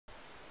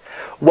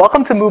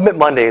Welcome to Movement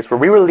Mondays, where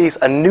we release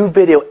a new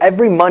video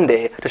every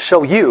Monday to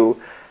show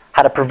you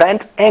how to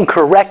prevent and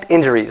correct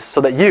injuries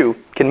so that you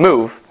can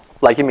move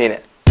like you mean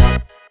it.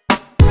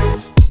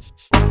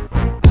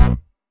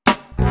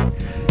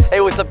 Hey,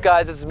 what's up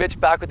guys? This is Mitch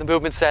back with the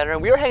Movement Center,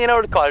 and we are hanging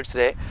out at the cottage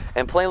today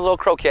and playing a little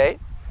croquet.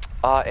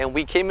 And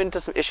we came into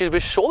some issues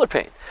with shoulder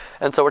pain.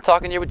 And so we're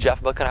talking here with Jeff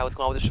about kind of what's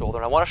going on with the shoulder.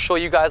 And I want to show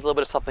you guys a little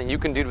bit of something you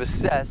can do to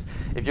assess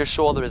if your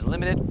shoulder is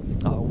limited,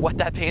 what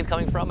that pain is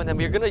coming from, and then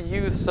we're going to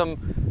use some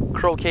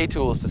croquet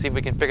tools to see if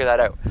we can figure that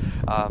out.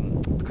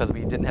 Because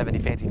we didn't have any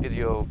fancy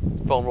physio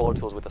foam roller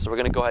tools with us, so we're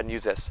going to go ahead and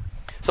use this.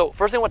 So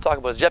first thing I want to talk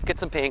about is Jeff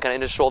gets some pain kind of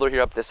in his shoulder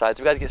here up this side.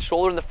 So you guys get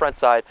shoulder in the front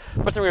side.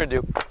 First thing we're going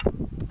to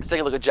do is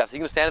take a look at Jeff. So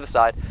you can stand to the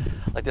side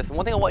like this. And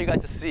one thing I want you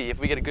guys to see, if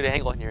we get a good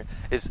angle in here,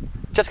 is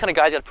Jeff's kind of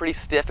guy's got pretty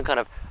stiff and kind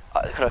of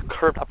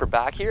curved upper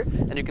back here,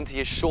 and you can see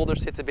his shoulder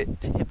sits a bit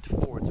tipped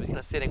forward, so he's kind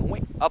of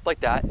sitting up like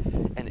that,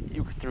 and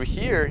through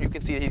here you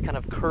can see that he's kind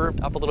of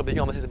curved up a little bit.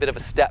 You almost see a bit of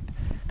a step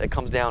that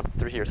comes down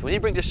through here. So when he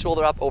brings his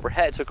shoulder up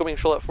overhead, so bring your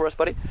shoulder up for us,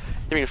 buddy.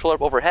 You bring your shoulder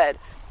up overhead,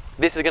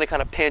 this is going to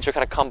kind of pinch or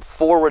kind of come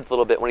forward a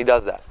little bit when he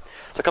does that.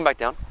 So come back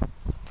down.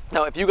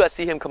 Now if you guys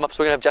see him come up,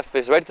 so we're going to have Jeff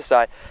face right at the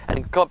side,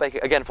 and come up back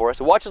again for us.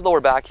 So watch his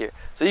lower back here.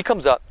 So he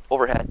comes up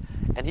overhead,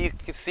 and you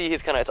can see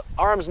his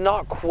arm's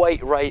not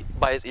quite right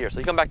by his ear. So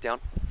you come back down.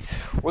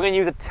 We're going to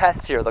use a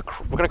test here. We're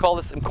going to call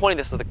this, I'm coining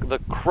this, the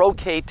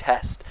croquet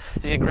test.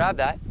 So he's going to grab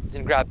that. He's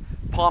going to grab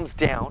palms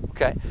down,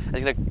 okay? And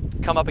he's going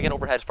to come up again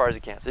overhead as far as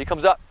he can. So he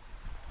comes up.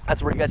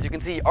 That's where you guys, you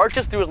can see he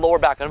arches through his lower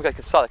back. I don't know if you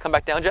guys saw that. Come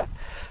back down, Jeff.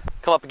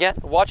 Come up again.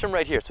 Watch him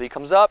right here. So he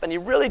comes up and he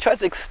really tries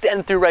to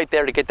extend through right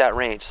there to get that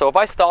range. So if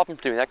I stop him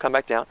from doing that, come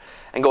back down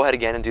and go ahead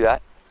again and do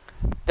that.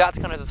 That's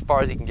kind of as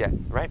far as he can get,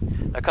 right?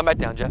 Now come back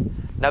down, Jeff.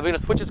 Now we're going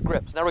to switch his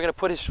grips. Now we're going to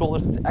put his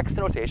shoulders into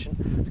extend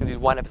rotation. It's going to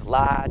wind up his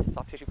lats,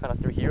 soft tissue kind of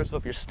through here. So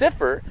if you're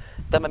stiffer,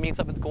 that might mean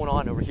something's going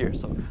on over here.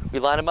 So we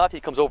line him up. He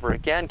comes over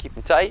again, keep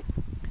him tight.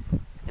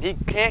 And he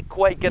can't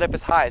quite get up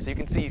as high. So you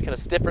can see he's kind of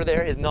stiffer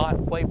there. He's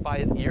not quite by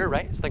his ear,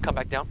 right? So then come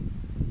back down.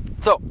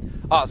 So,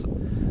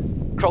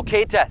 awesome.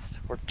 Croquet test.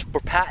 We're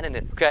patenting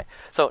it, okay?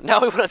 So now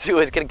what we want to do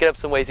is get up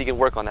some ways he can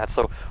work on that.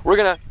 So we're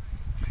going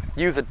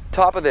to use the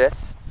top of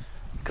this,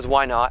 because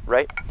why not,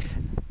 right?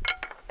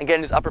 And get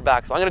in his upper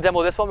back. So I'm going to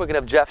demo this one. We're going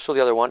to have Jeff show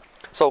the other one.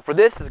 So for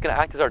this, it's going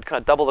to act as our kind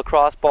of double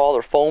lacrosse ball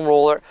or foam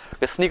roller. We're going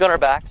to sneak on our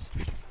backs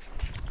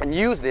and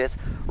use this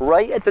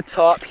right at the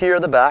top here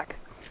of the back.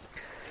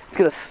 It's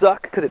going to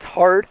suck because it's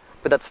hard,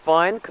 but that's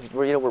fine because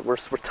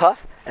we're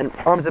tough, and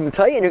arms have been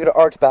tight, and you're going to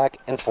arch back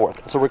and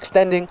forth. So we're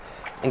extending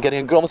and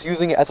getting almost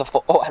using it as a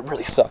oh, that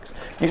really sucks.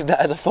 Using that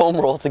as a foam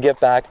roll to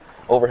get back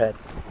overhead.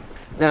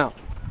 Now,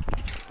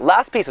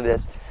 last piece of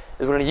this is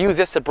we're going to use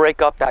this to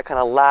break up that kind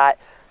of lat,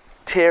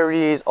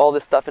 teres, all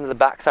this stuff into the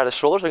back side of the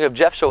shoulder. So we're going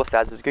to have Jeff show us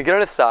that. So he's going to get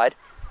on his side,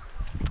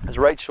 his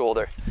right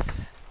shoulder.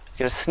 He's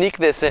going to sneak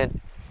this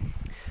in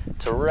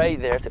to right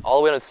there, so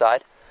all the way on the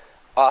side.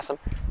 Awesome.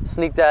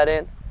 Sneak that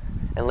in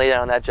and lay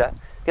down on that, Jeff.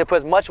 He's going to put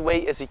as much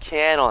weight as he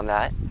can on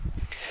that.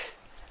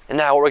 And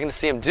now what we're going to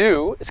see him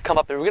do is come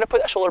up, and we're going to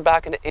put that shoulder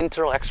back into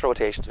internal external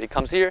rotation. So he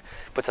comes here,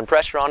 puts some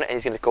pressure on it, and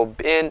he's going to go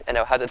in. And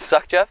now, how's it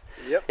suck, Jeff?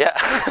 Yep.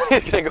 Yeah.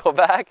 He's going to go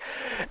back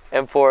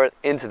and forth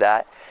into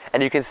that.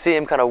 And you can see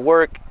him kind of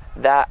work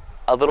that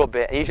a little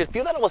bit. And you should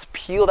feel that almost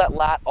peel that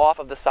lat off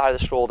of the side of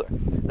the shoulder.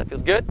 That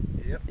feels good?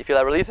 Yep. You feel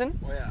that releasing?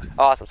 Oh, yeah.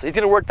 Awesome. So he's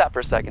going to work that for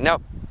a second.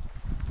 Now,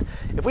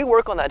 if we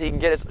work on that, he can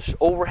get his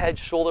overhead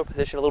shoulder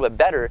position a little bit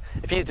better.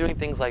 If he's doing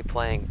things like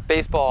playing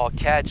baseball,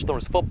 catch,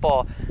 throwing his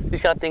football,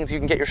 these kind of things, you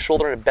can get your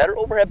shoulder in a better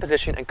overhead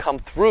position and come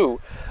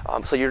through,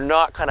 so you're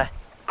not kind of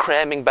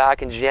cramming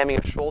back and jamming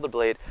your shoulder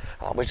blade,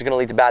 which is going to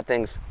lead to bad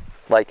things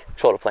like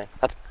shoulder pain.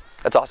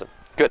 That's awesome.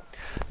 Good.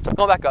 So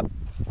going back up,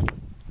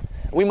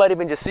 we might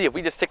even just see, if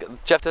we just take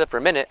Jeff to that for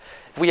a minute,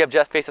 if we have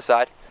Jeff face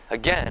aside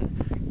again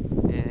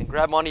and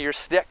grab him onto your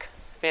stick,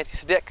 fancy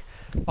stick,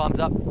 palms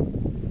up.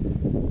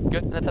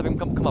 Good, and let's have him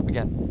come up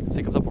again. So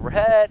he comes up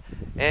overhead,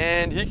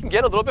 and he can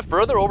get a little bit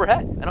further overhead.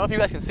 I don't know if you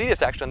guys can see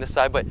this actually on this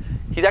side, but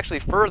he's actually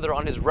further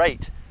on his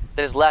right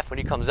than his left when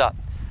he comes up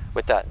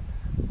with that.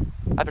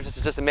 After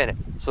just a minute.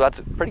 So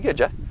that's pretty good,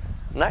 Jeff.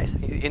 Nice.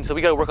 And so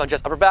we got to work on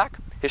Jeff's upper back,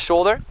 his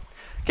shoulder.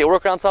 Okay,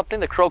 work around something,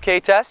 the croquet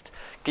test.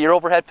 Get your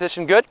overhead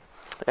position good.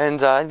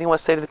 And anything you want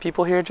to say to the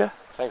people here, Jeff?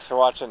 Thanks for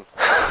watching.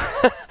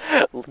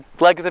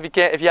 Like us if you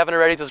can. If you haven't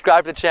already,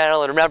 subscribe to the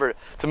channel, and remember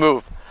to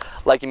move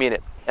like you mean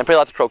it. And play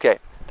lots of croquet.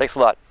 Thanks a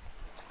lot.